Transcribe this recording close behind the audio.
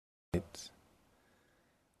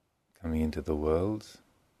coming into the world.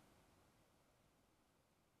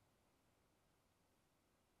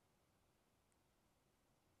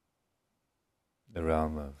 The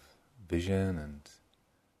realm of vision and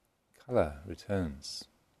colour returns.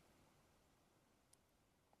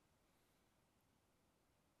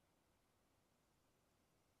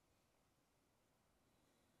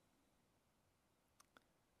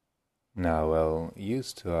 Now well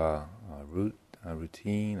used to our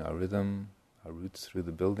routine, our rhythm, our routes through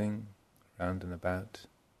the building, round and about.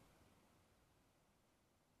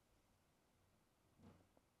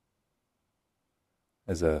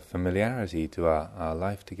 There's a familiarity to our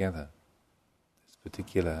life together, this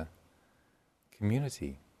particular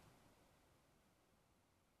community,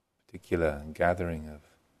 particular gathering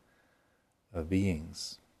of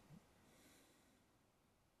beings.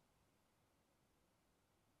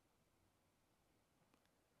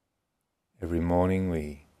 Every morning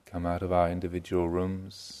we come out of our individual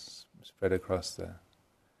rooms, spread across the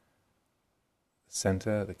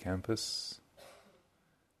center, the campus,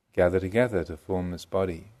 gather together to form this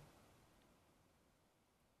body.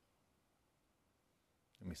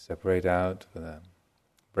 And we separate out for the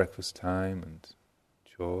breakfast time and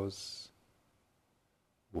chores,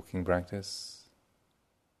 walking practice,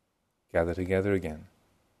 gather together again.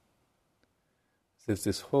 As if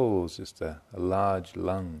this whole is just a large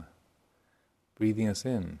lung, breathing us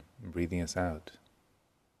in and breathing us out.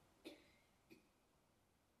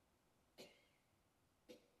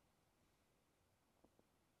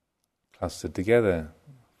 Clustered together,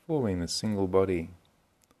 forming the single body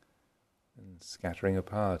and scattering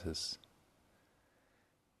apart as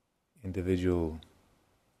individual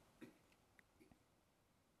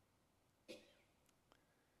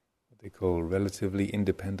what they call relatively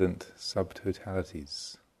independent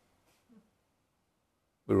subtotalities.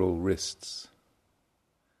 We're all wrists.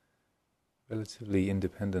 Relatively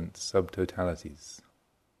independent subtotalities,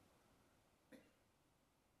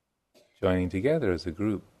 joining together as a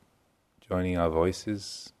group, joining our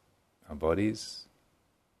voices, our bodies,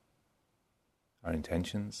 our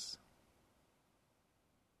intentions.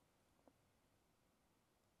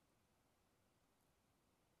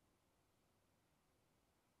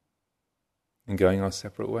 And going our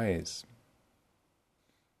separate ways.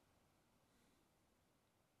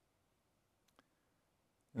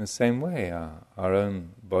 In the same way, our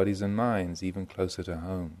own bodies and minds, even closer to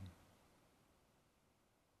home.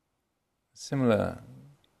 Similar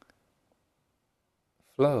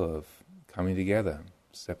flow of coming together,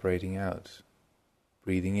 separating out,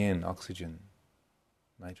 breathing in oxygen,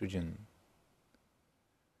 nitrogen,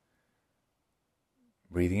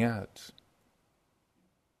 breathing out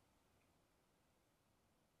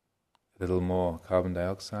a little more carbon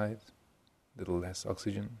dioxide, a little less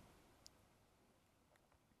oxygen.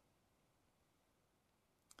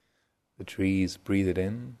 The trees breathe it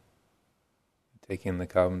in, take in the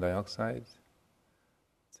carbon dioxide,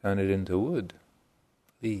 turn it into wood,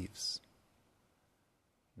 leaves,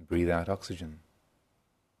 and breathe out oxygen.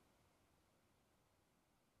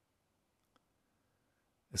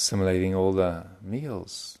 Assimilating all the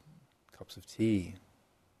meals, cups of tea,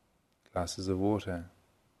 glasses of water,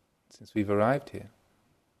 since we've arrived here,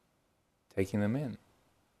 taking them in,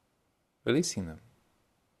 releasing them.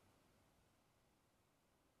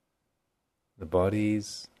 The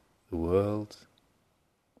bodies, the world,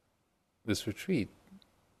 this retreat,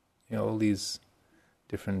 all these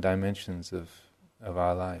different dimensions of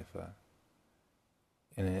our life are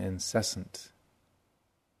in an incessant,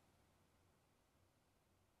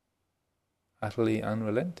 utterly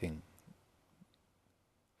unrelenting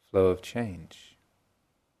flow of change.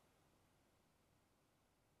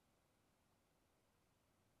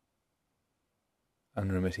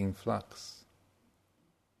 Unremitting flux.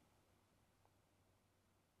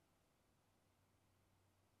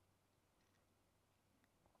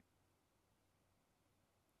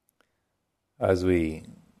 As we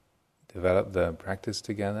develop the practice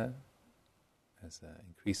together, as an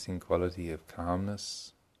increasing quality of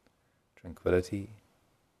calmness, tranquility,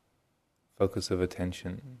 focus of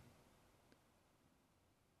attention,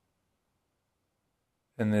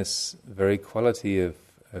 and this very quality of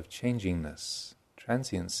changingness,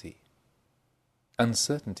 transiency,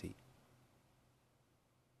 uncertainty,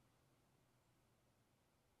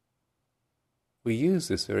 we use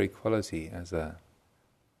this very quality as a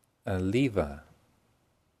lever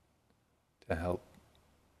to help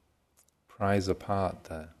prise apart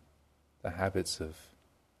the habits of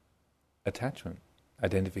attachment,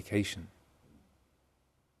 identification.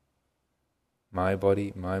 My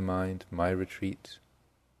body, my mind, my retreat,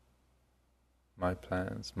 my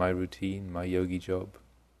plans, my routine, my yogi job.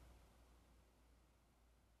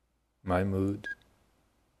 my mood,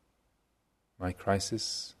 my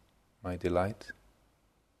crisis, my delight.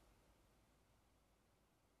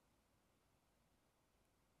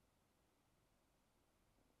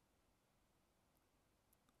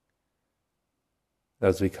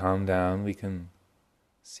 As we calm down, we can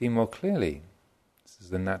see more clearly. This is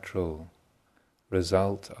the natural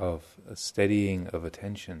result of a steadying of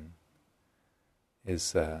attention,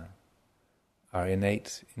 is our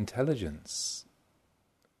innate intelligence,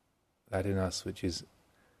 that in us which is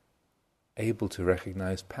able to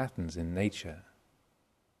recognize patterns in nature,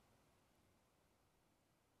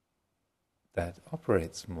 that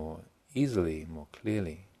operates more easily, more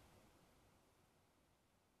clearly.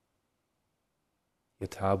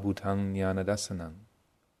 Yatha bhutang jnana dasanam,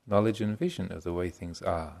 knowledge and vision of the way things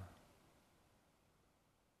are.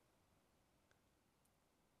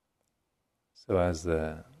 So as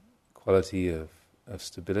the quality of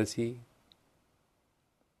stability,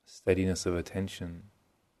 steadiness of attention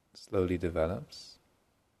slowly develops,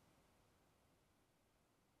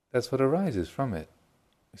 that's what arises from it.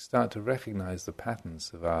 We start to recognize the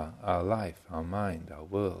patterns of our life, our mind, our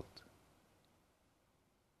world.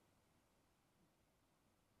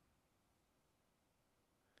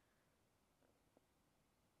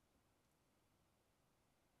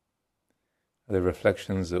 The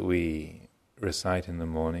reflections that we recite in the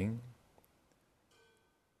morning,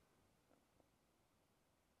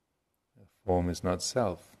 form is not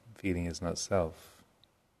self, feeling is not self,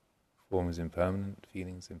 form is impermanent,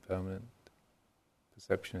 feeling is impermanent,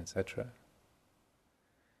 perception, etc.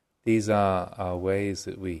 These are our ways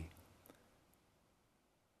that we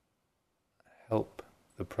help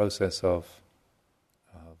the process of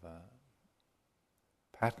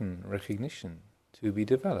pattern recognition to be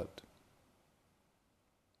developed.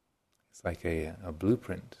 It's like a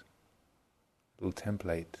blueprint, a little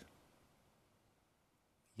template,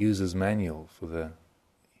 user's manual for the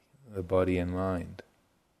body and mind.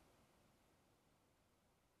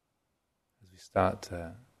 As we start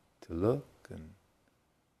to look and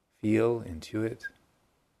feel, intuit,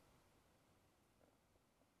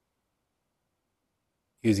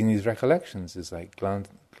 using these recollections is like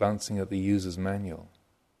glancing at the user's manual.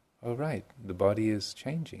 Oh right, the body is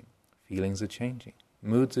changing, feelings are changing,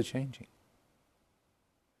 moods are changing.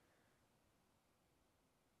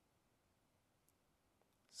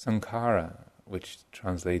 Sankhara, which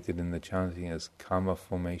translated in the chanting as karma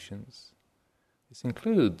formations, this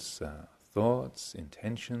includes thoughts,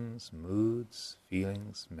 intentions, moods,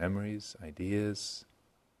 feelings, memories, ideas,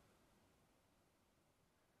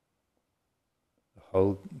 the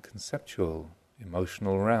whole conceptual,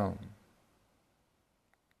 emotional realm.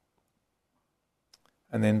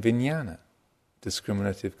 And then vijnana,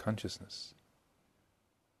 discriminative consciousness,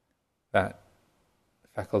 that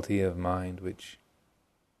faculty of mind which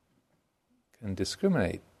can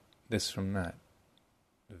discriminate this from that,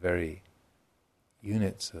 the very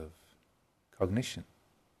units of cognition.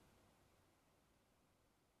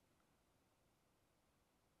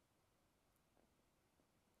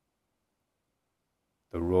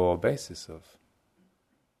 The raw basis of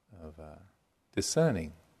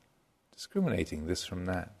discerning, discriminating this from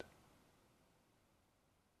that.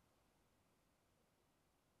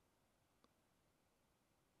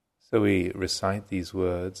 So we recite these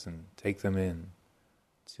words and take them in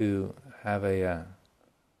to have a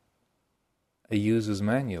user's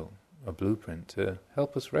manual, a blueprint to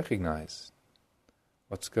help us recognize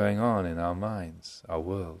what's going on in our minds, our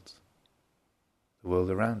world, the world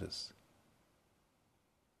around us.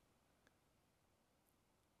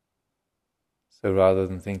 So rather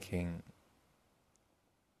than thinking,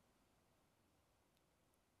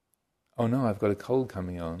 oh no, I've got a cold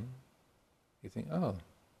coming on, you think, oh,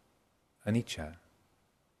 anicca.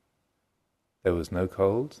 There was no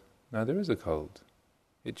cold, now there is a cold.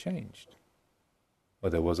 It changed.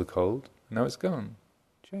 Or there was a cold, now it's gone.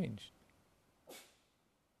 Changed.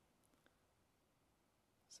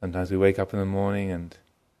 Sometimes we wake up in the morning and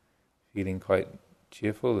feeling quite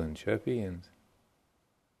cheerful and chirpy and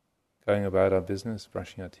going about our business,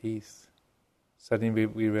 brushing our teeth. Suddenly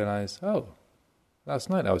we realize, oh,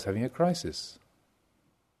 last night I was having a crisis.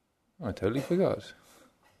 Oh, I totally forgot.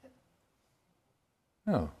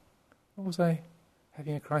 Oh, what was I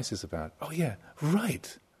having a crisis about? Oh yeah,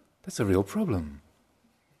 right, that's a real problem.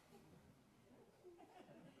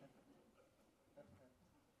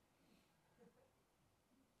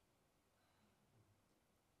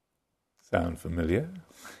 Sound familiar?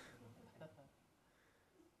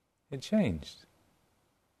 It changed.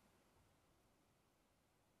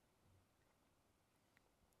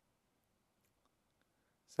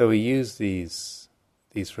 So we use these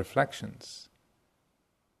reflections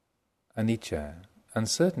anicca,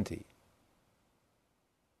 uncertainty,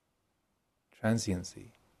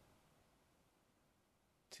 transiency,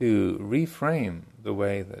 to reframe the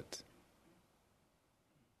way that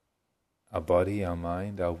our body, our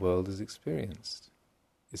mind, our world is experienced,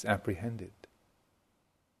 is apprehended.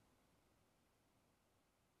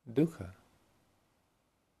 Dukkha.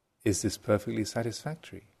 Is this perfectly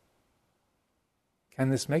satisfactory? Can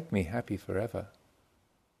this make me happy forever?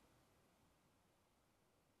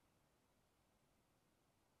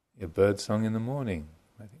 A bird song in the morning.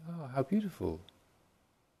 I think, oh, how beautiful.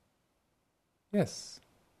 Yes.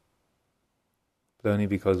 But only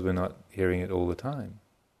because we're not hearing it all the time.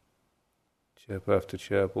 Chirp after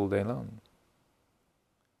chirp all day long.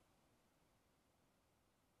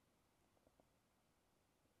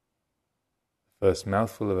 First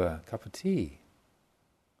mouthful of a cup of tea.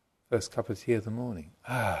 First cup of tea of the morning.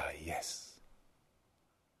 Ah, yes.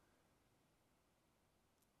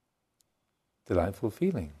 Delightful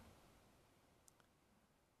feeling.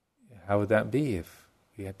 How would that be if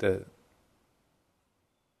we had to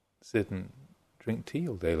sit and drink tea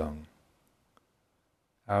all day long?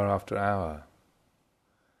 Hour after hour.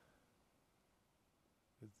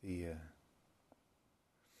 With the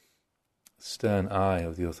stern eye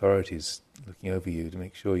of the authorities looking over you to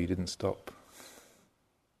make sure you didn't stop.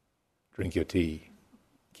 Drink your tea.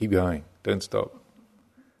 Keep going. Don't stop.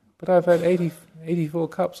 But I've had 84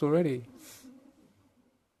 cups already.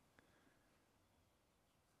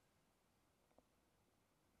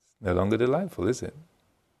 It's no longer delightful, is it?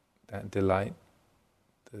 That delight,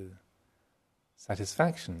 the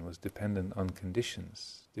satisfaction was dependent on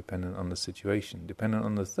conditions, dependent on the situation, dependent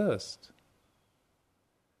on the thirst.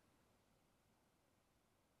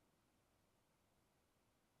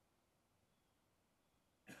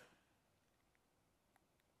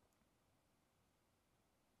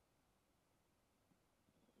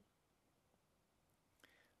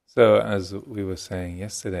 So, as we were saying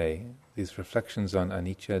yesterday, these reflections on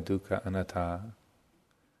anicca, dukkha, anatta,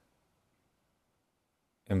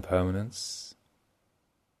 impermanence,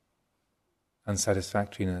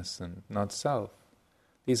 unsatisfactoriness, and not self,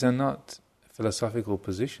 these are not philosophical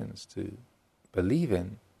positions to believe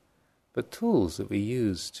in, but tools that we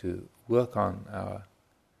use to work on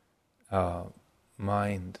our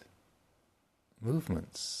mind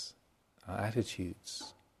movements, our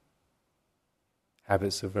attitudes,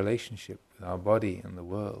 habits of relationship with our body and the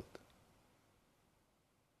world.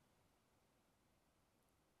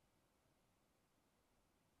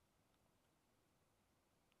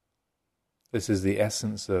 This is the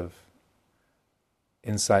essence of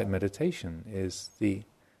insight meditation, is the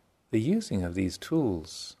using of these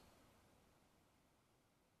tools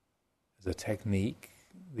as a technique.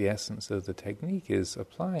 The essence of the technique is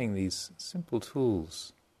applying these simple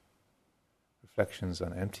tools, reflections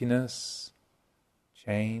on emptiness,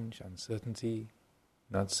 change, uncertainty,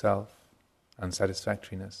 not self,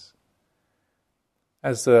 unsatisfactoriness,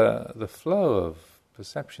 as the flow of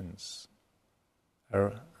perceptions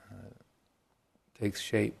takes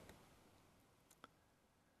shape,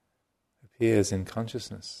 appears in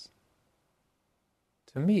consciousness,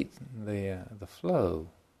 to meet the flow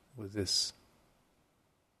with this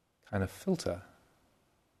kind of filter.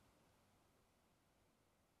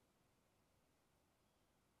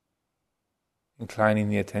 Inclining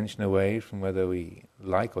the attention away from whether we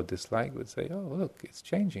like or dislike, would say, oh, look, it's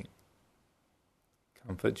changing.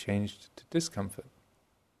 Comfort changed to discomfort.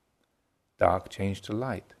 Dark changed to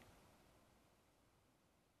light.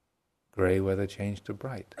 Grey weather changed to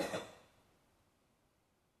bright.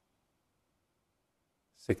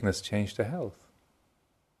 Sickness changed to health.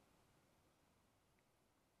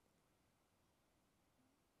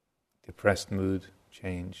 Depressed mood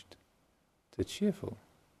changed to cheerful.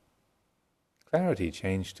 Clarity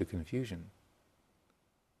changed to confusion.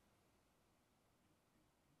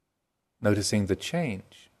 Noticing the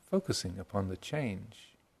change, focusing upon the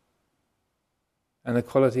change, and the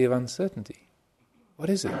quality of uncertainty. What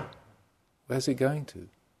is it? Where's it going to?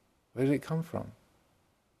 Where did it come from?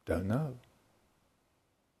 Don't know.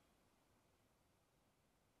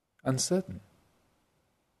 Uncertain.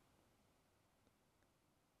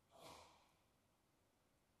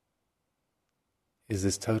 Is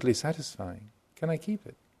this totally satisfying? Can I keep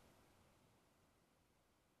it?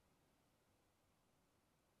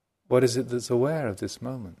 What is it that's aware of this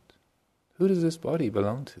moment? Who does this body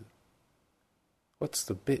belong to? What's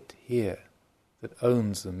the bit here that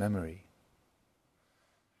owns the memory?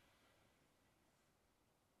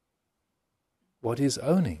 What is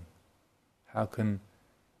owning? How can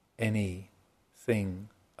anything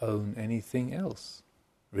own anything else,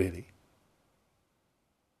 really?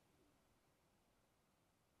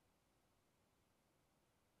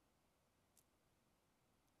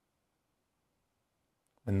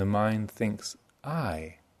 When the mind thinks,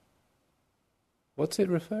 I, what's it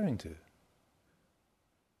referring to?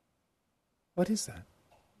 What is that?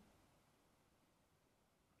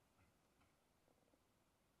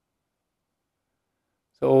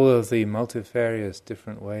 So all of the multifarious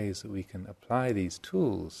different ways that we can apply these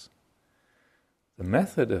tools, the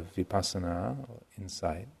method of vipassana, or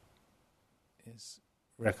insight, is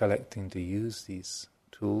recollecting to use these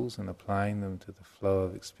tools and applying them to the flow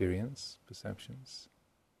of experience, perceptions.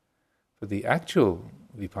 But the actual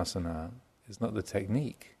vipassana is not the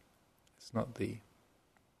technique, it's not the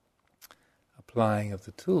applying of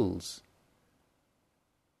the tools,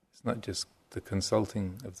 it's not just the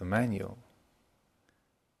consulting of the manual.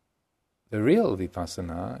 The real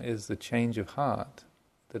vipassana is the change of heart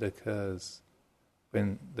that occurs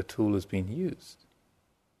when the tool has been used.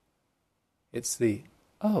 It's the,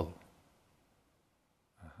 oh,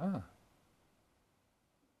 aha,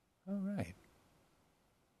 all right.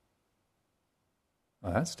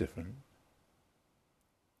 Oh, that's different.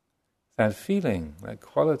 That feeling, that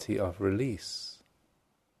quality of release,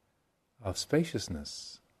 of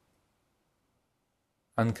spaciousness,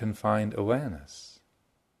 unconfined awareness,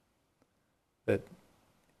 that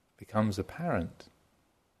becomes apparent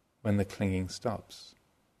when the clinging stops,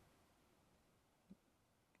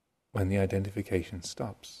 when the identification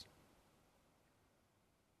stops,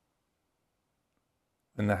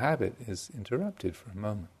 when the habit is interrupted for a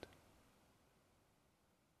moment.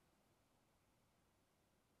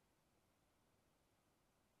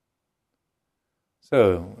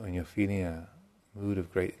 So, when you're feeling a mood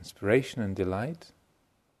of great inspiration and delight,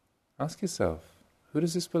 ask yourself, who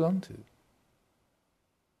does this belong to?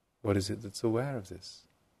 What is it that's aware of this?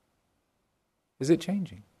 Is it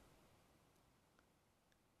changing?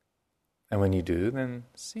 And when you do, then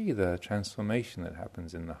see the transformation that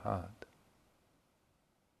happens in the heart.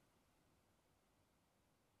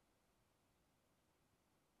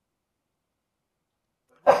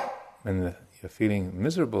 When you're feeling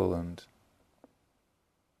miserable and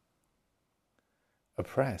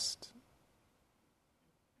oppressed,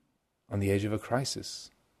 on the edge of a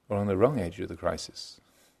crisis, or on the wrong edge of the crisis,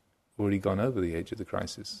 already gone over the edge of the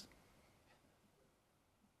crisis.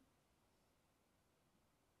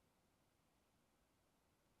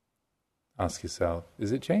 Ask yourself,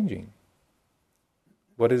 is it changing?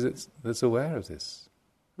 What is it that's aware of this?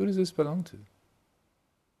 Who does this belong to?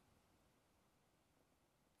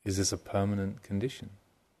 Is this a permanent condition?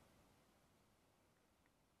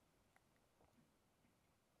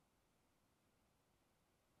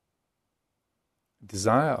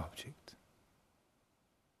 Desire object.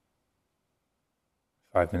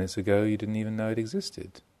 5 minutes ago you didn't even know it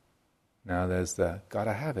existed. Now there's the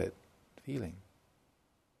gotta have it feeling.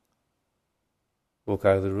 Walk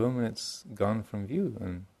out of the room and it's gone from view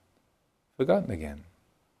and forgotten again.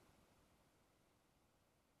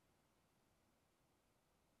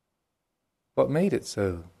 What made it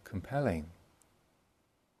so compelling?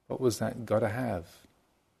 What was that gotta have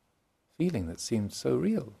feeling that seemed so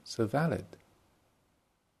real, so valid?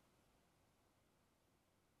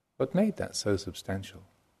 What made that so substantial?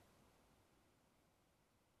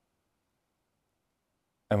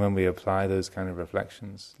 And when we apply those kind of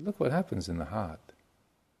reflections, look what happens in the heart.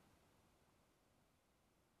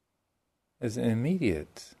 There's an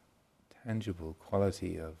immediate, tangible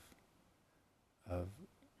quality of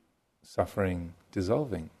suffering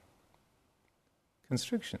dissolving,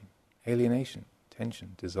 constriction, alienation,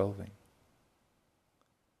 tension dissolving.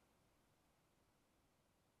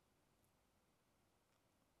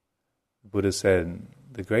 The Buddha said,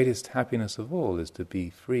 the greatest happiness of all is to be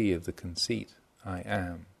free of the conceit, I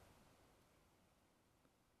am.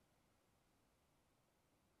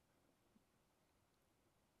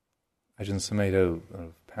 Ajahn Sumedho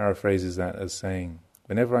paraphrases that as saying,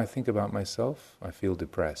 whenever I think about myself, I feel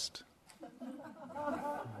depressed.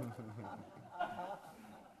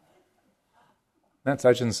 That's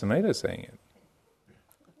Ajahn Sumedho saying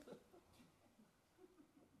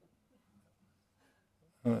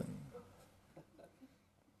it.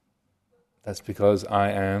 That's because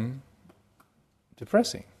I am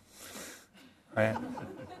depressing.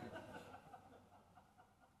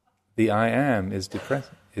 The I am is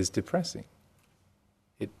depressing.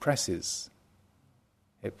 It presses.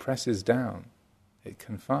 It presses down. It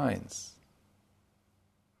confines.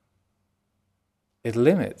 It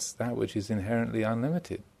limits that which is inherently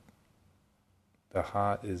unlimited. The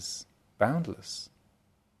heart is boundless,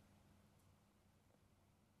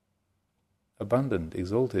 abundant,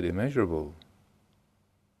 exalted, immeasurable.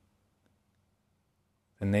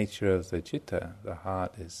 The nature of the citta, the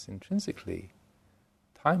heart, is intrinsically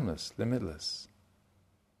timeless, limitless,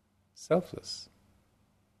 selfless.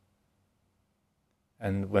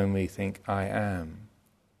 And when we think, I am,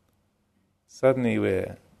 suddenly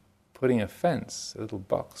we're putting a fence, a little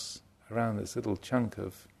box, around this little chunk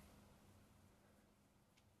of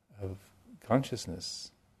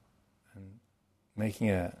consciousness, and making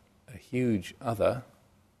a huge other,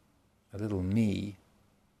 a little me.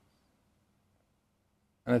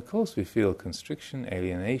 And of course we feel constriction,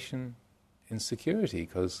 alienation, insecurity,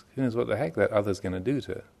 because who knows what the heck that other's going to do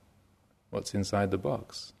to what's inside the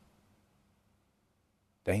box.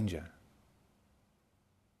 Danger.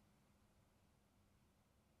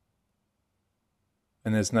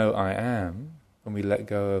 And there's no I am when we let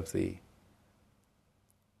go of the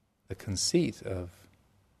conceit of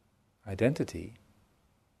identity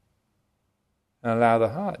and allow the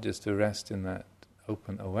heart just to rest in that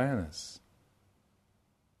open awareness.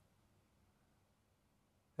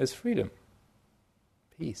 There's freedom,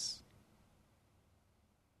 peace,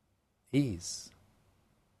 ease.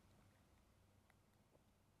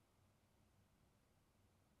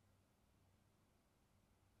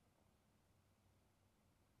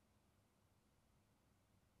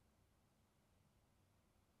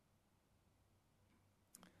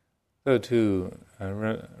 So to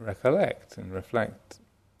recollect and reflect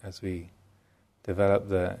as we develop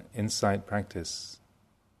the insight practice,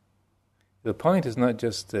 the point is not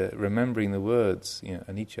just remembering the words,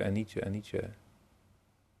 anicca, anicca, anicca.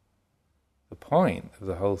 The point of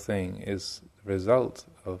the whole thing is the result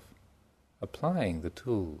of applying the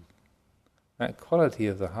tool, that quality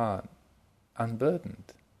of the heart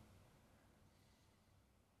unburdened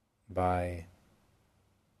by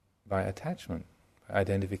attachment, by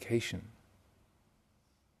identification,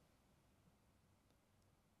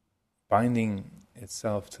 binding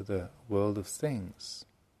itself to the world of things,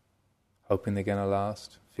 hoping they're going to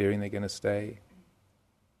last, fearing they're going to stay,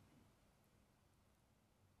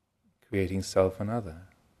 creating self and other.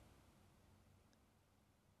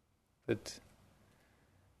 But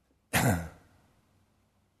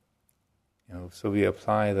so we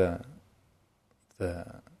apply the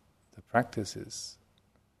practices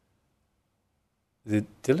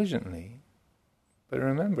diligently, but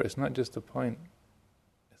remember, it's not just the point.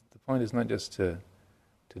 The point is not just to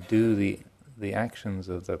do the actions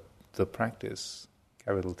of the practice,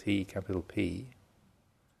 capital T, capital P,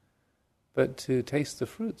 but to taste the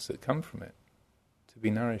fruits that come from it, to be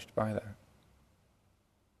nourished by that.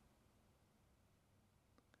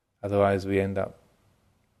 Otherwise we end up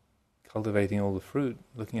cultivating all the fruit,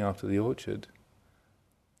 looking after the orchard,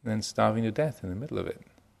 and then starving to death in the middle of it.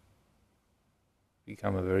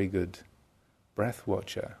 Become a very good breath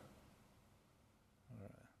watcher,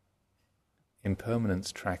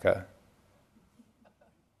 impermanence tracker.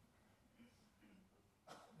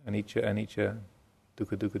 Anicca, anicca,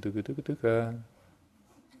 dukkha, dukkha, dukkha, dukkha, dukkha.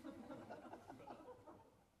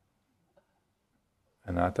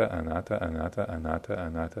 Anatta, anatta, anatta, anatta,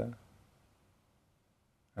 anatta,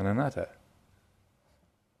 and anatta.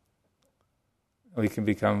 We can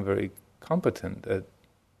become very competent at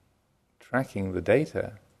tracking the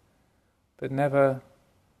data, but never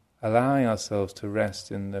allowing ourselves to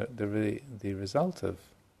rest in the result of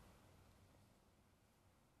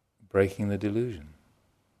breaking the delusion.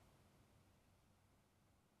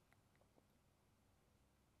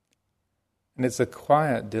 And it's a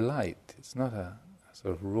quiet delight. It's not a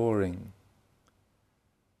sort of roaring,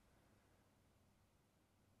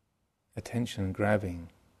 attention-grabbing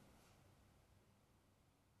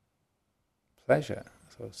pleasure,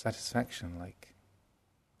 sort of satisfaction, like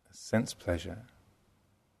a sense pleasure.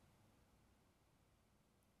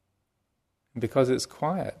 And because it's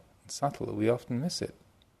quiet and subtle, we often miss it.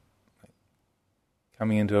 Like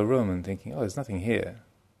coming into a room and thinking, there's nothing here.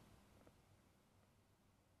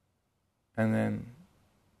 And then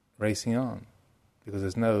racing on, because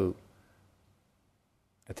there's no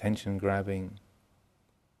attention-grabbing,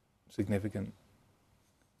 significant,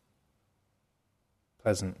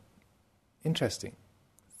 pleasant, interesting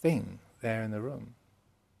thing there in the room.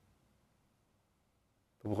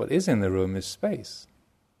 But what is in the room is space.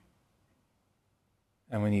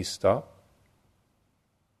 And when you stop,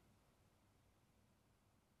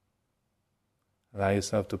 allow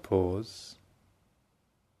yourself to pause.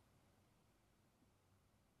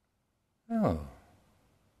 Oh,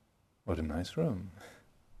 what a nice room.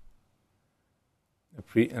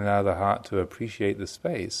 Allow the heart to appreciate the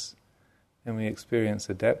space, and we experience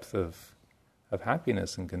a depth of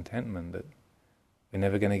happiness and contentment that we're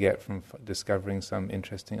never going to get from discovering some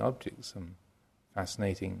interesting object, some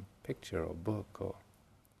fascinating picture or book or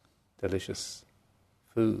delicious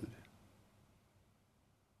food,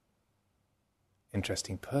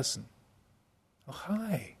 interesting person. Oh,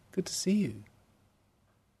 hi, good to see you.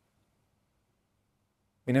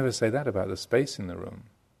 We never say that about the space in the room.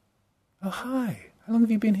 Oh, hi, how long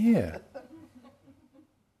have you been here?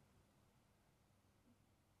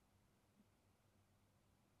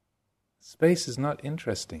 Space is not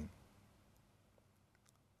interesting.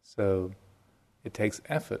 So it takes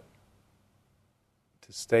effort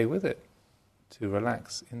to stay with it, to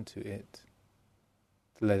relax into it,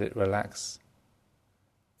 to let it relax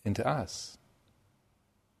into us.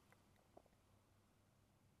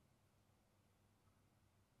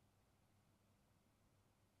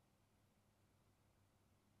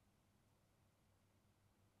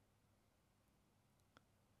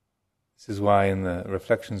 This is why in the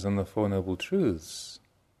Reflections on the Four Noble Truths,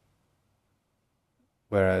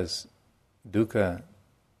 whereas dukkha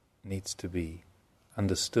needs to be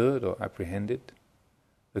understood or apprehended,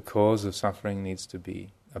 the cause of suffering needs to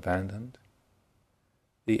be abandoned,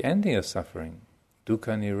 the ending of suffering,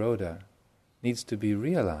 dukkha nirodha, needs to be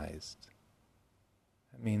realized.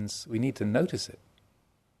 That means we need to notice it.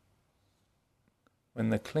 When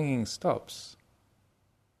the clinging stops,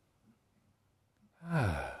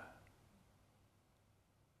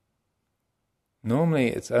 normally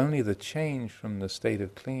it's only the change from the state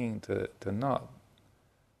of clinging to not,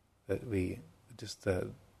 that we, just the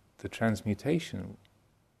transmutation,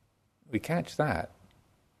 we catch that,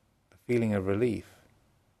 the feeling of relief,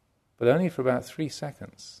 but only for about 3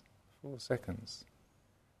 seconds, 4 seconds.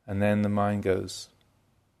 And then the mind goes,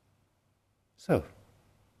 so,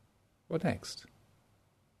 what next?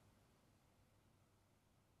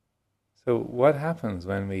 So what happens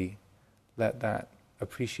when we let that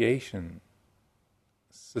appreciation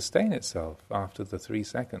sustain itself after the 3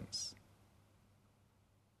 seconds?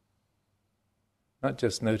 Not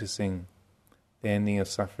just noticing the ending of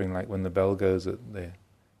suffering like when the bell goes at the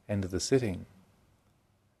end of the sitting,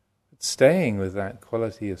 but staying with that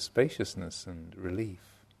quality of spaciousness and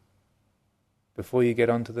relief before you get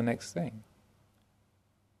on to the next thing.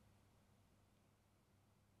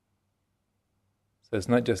 So it's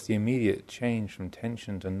not just the immediate change from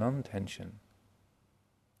tension to non-tension,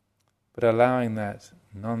 but allowing that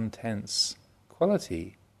non-tense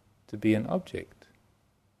quality to be an object.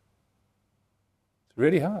 It's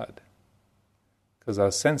really hard, because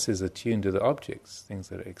our senses are tuned to the objects, things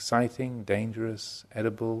that are exciting, dangerous,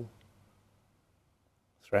 edible,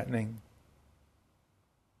 threatening,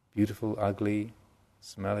 beautiful, ugly,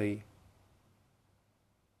 smelly.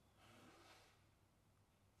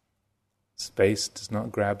 Space does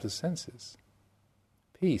not grab the senses.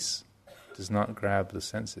 Peace does not grab the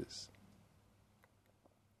senses.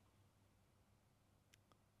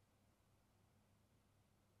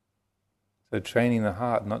 So training the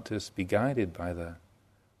heart not to just be guided by the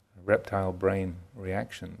reptile brain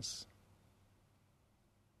reactions.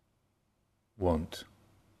 Want,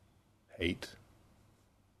 hate,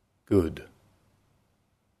 good,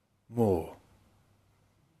 more,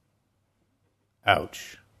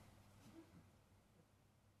 ouch,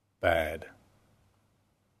 bad.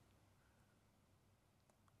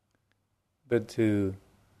 But to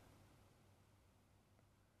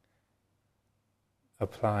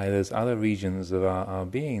apply those other regions of our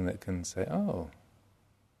being that can say, oh,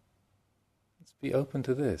 let's be open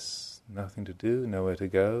to this. Nothing to do, nowhere to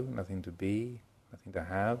go, nothing to be, nothing to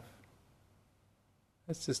have.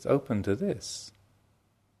 Let's just open to this.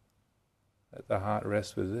 Let the heart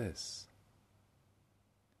rest with this.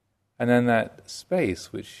 And then that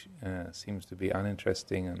space, which seems to be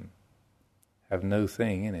uninteresting and have no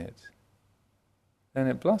thing in it, then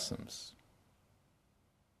it blossoms.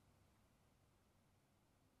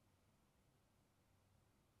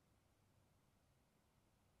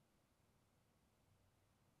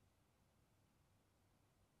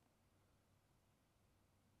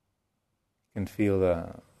 You can feel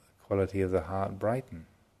the quality of the heart brighten.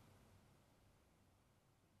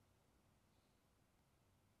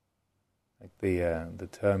 Like the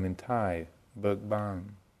term in Thai, Bergban,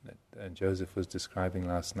 that Joseph was describing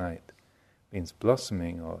last night, means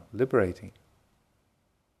blossoming or liberating,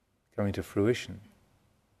 coming to fruition.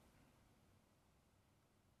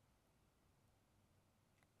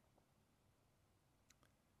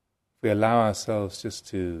 If we allow ourselves just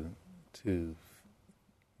to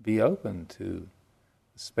be open to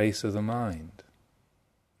the space of the mind,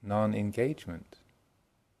 non-engagement,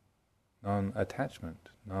 non-attachment,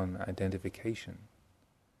 non-identification,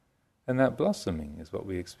 and that blossoming is what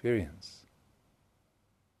we experience.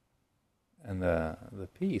 And the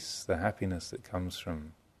peace, the happiness that comes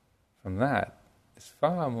from that is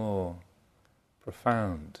far more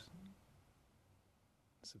profound,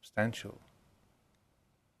 substantial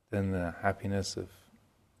than the happiness of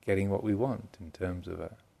getting what we want in terms of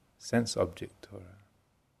a sense object or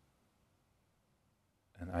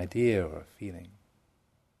an idea or a feeling.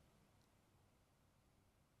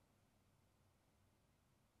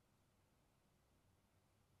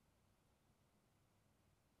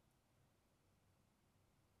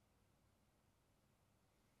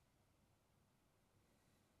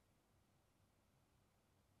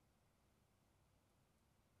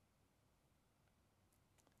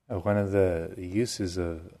 One of the uses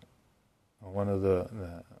of, or one of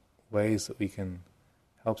the ways that we can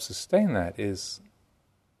help sustain that is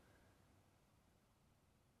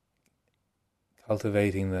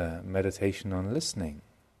cultivating the meditation on listening,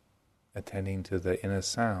 attending to the inner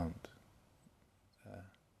sound,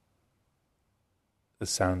 the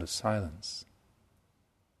sound of silence.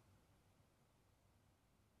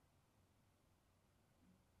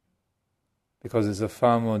 Because it's a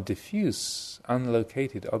far more diffuse,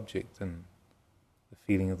 unlocated object than the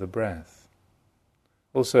feeling of the breath.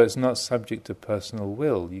 Also, it's not subject to personal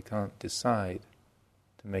will. You can't decide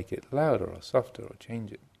to make it louder or softer or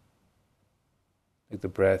change it. Like the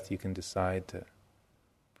breath, you can decide to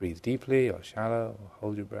breathe deeply or shallow or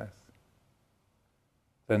hold your breath.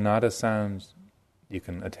 The nada sounds, you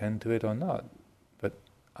can attend to it or not, but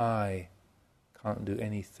I can't do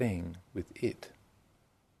anything with it.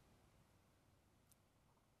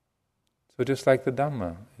 So just like the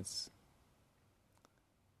Dhamma, it's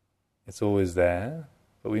always there,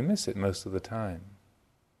 but we miss it most of the time.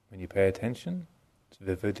 When you pay attention, it's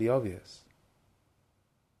vividly obvious.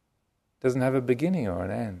 It doesn't have a beginning or an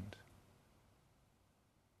end.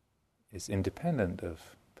 It's independent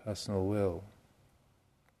of personal will.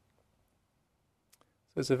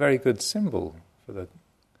 So it's a very good symbol for the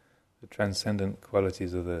transcendent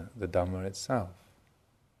qualities of the Dhamma itself.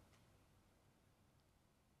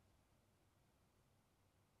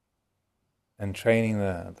 And training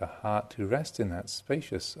the heart to rest in that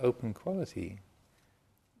spacious, open quality,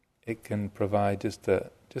 it can provide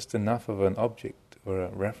just enough of an object or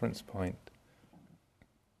a reference point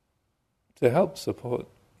to help support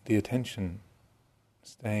the attention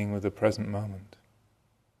staying with the present moment.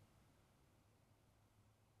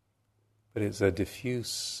 But it's a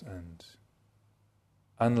diffuse and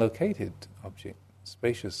unlocated object,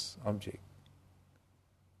 spacious object,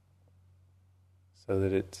 so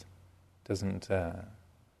that it doesn't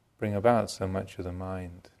bring about so much of the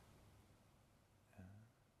mind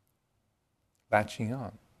latching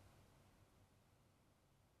on,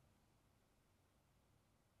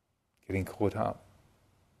 getting caught up.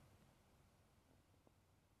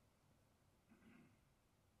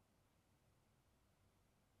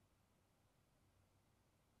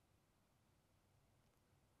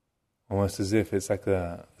 Almost as if it's like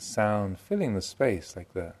the sound filling the space,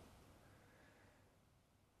 like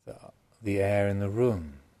the air in the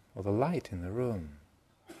room, or the light in the room.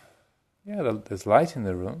 Yeah, there's light in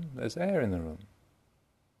the room, there's air in the room.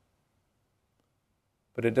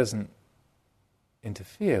 But it doesn't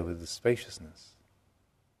interfere with the spaciousness.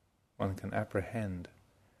 One can apprehend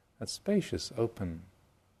that spacious, open,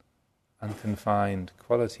 unconfined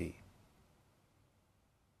quality.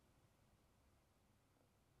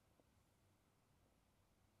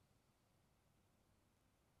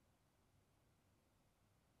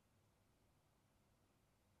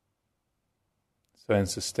 So in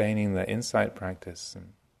sustaining the insight practice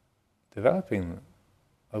and developing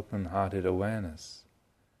open-hearted awareness,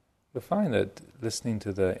 you'll find that listening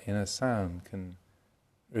to the inner sound can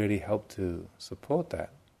really help to support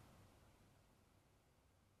that.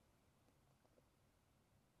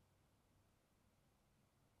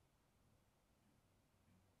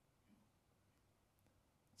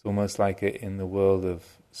 It's almost like in the world of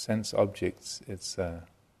sense objects, it's a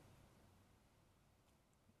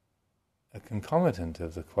concomitant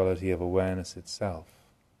of the quality of awareness itself.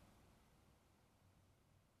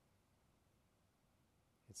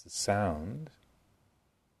 It's a sound,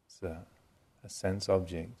 it's a sense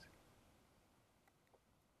object.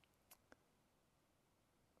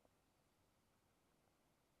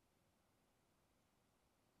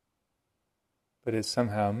 But it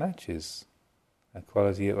somehow matches a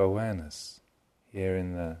quality of awareness here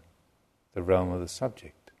in the realm of the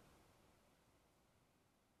subject.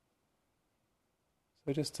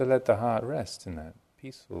 So just to let the heart rest in that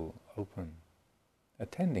peaceful, open,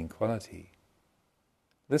 attending quality,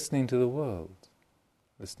 listening to the world,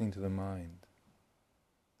 listening to the mind,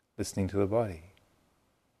 listening to the body.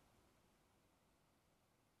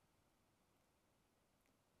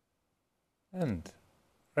 And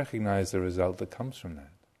recognize the result that comes from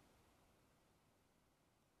that.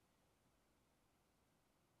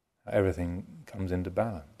 Everything comes into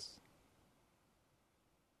balance.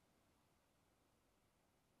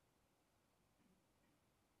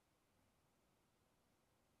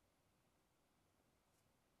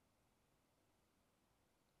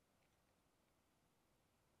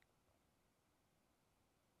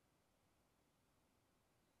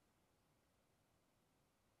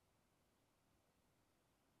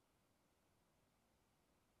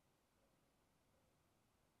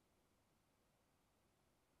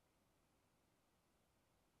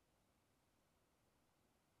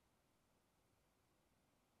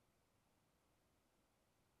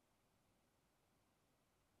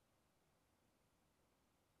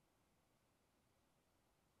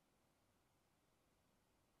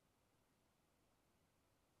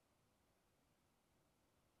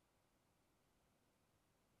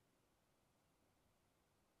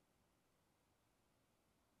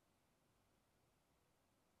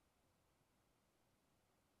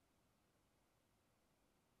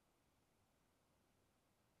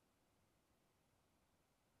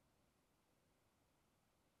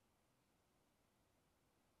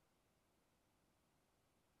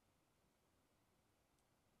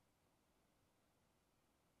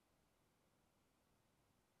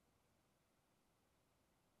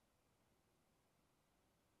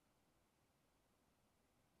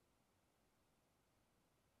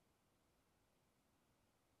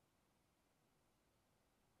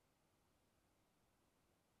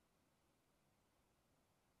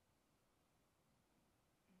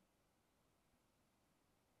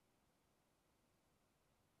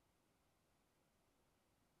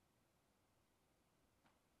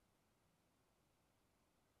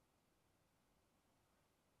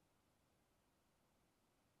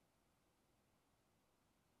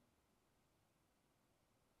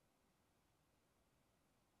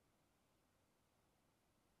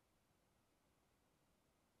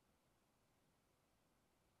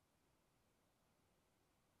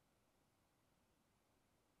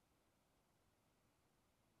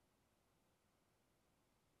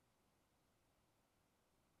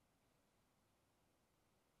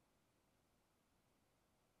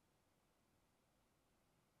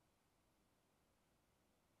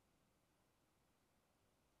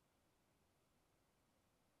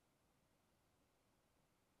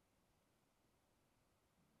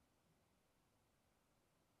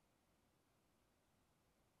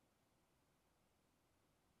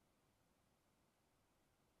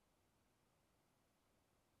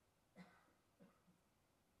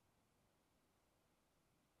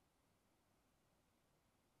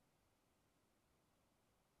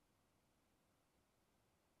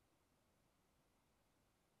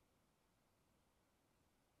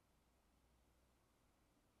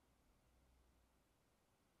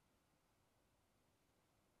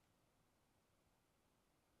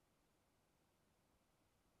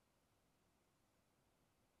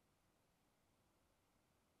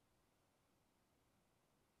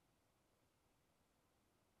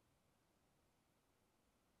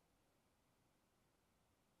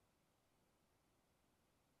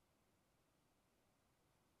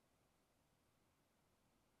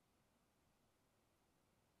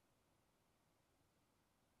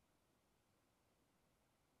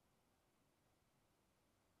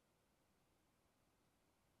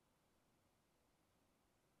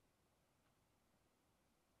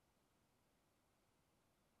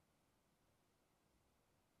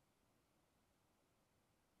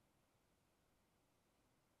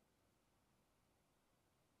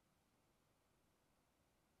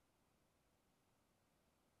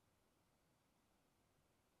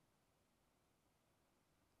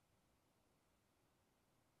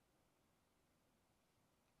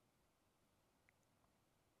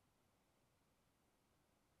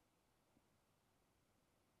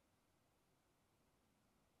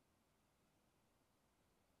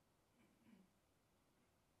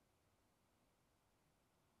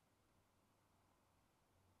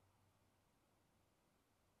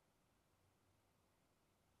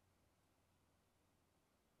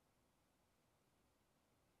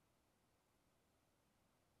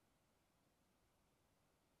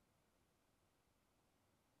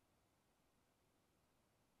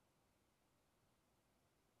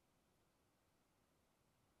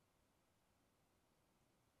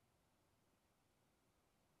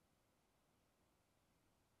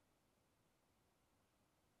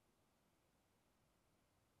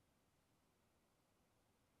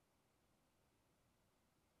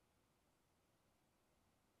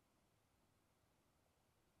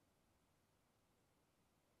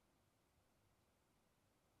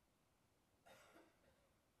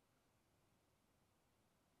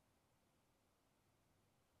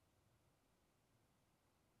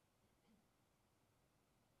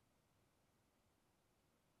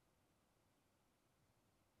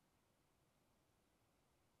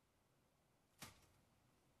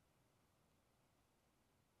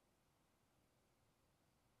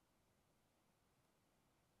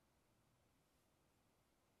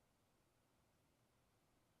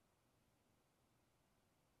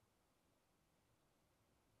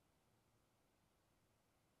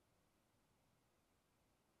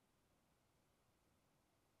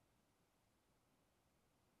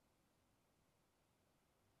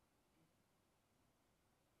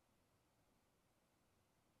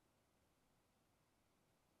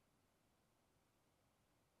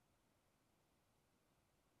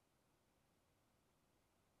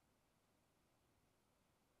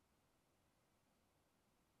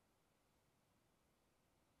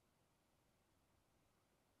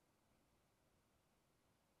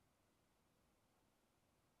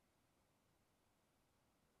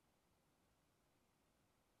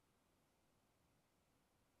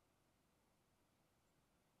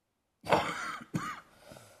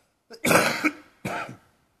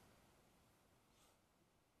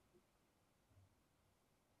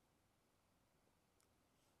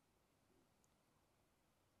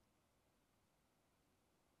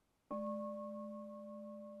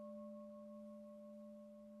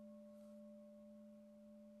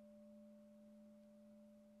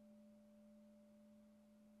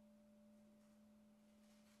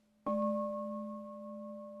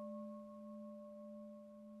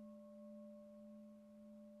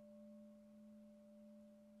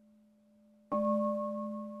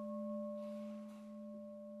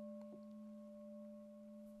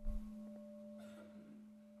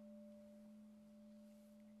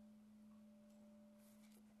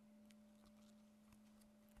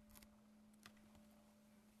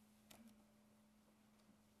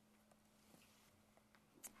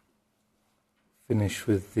 Finish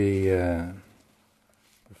with the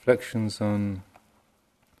reflections on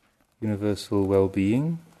universal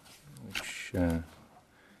well-being, which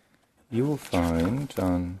you will find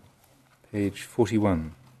on page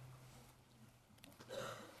 41.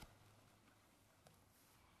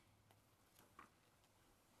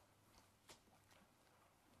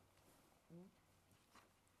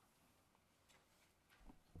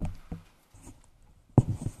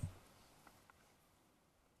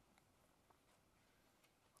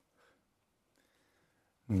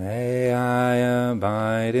 May I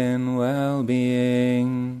abide in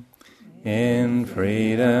well-being, in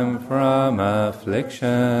freedom from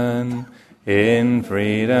affliction, in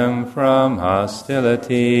freedom from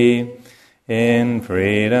hostility, in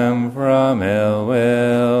freedom from ill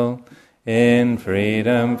will, in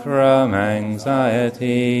freedom from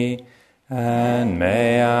anxiety, and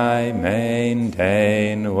may I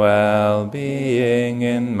maintain well-being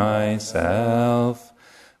in myself.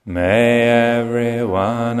 May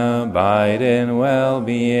everyone abide in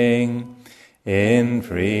well-being, in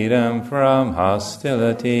freedom from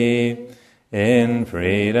hostility, in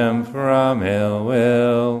freedom from ill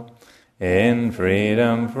will, in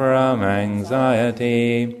freedom from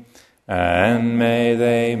anxiety, and may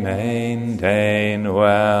they maintain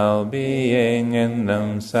well-being in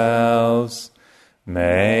themselves.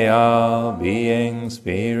 May all beings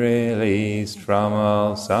be released from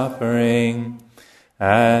all suffering,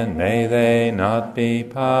 and may they not be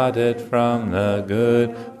parted from the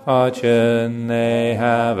good fortune they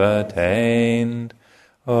have attained.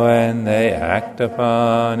 When they act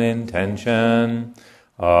upon intention,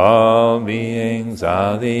 all beings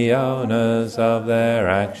are the owners of their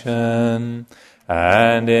action,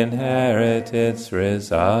 and inherit its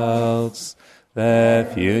results. Their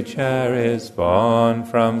future is born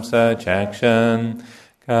from such action,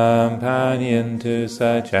 companion to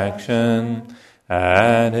such action,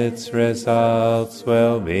 and its results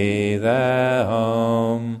will be their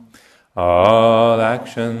home. All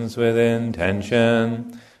actions with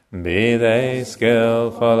intention, be they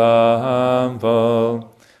skillful or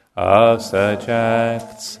harmful, of such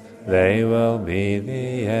acts they will be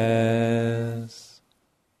the end.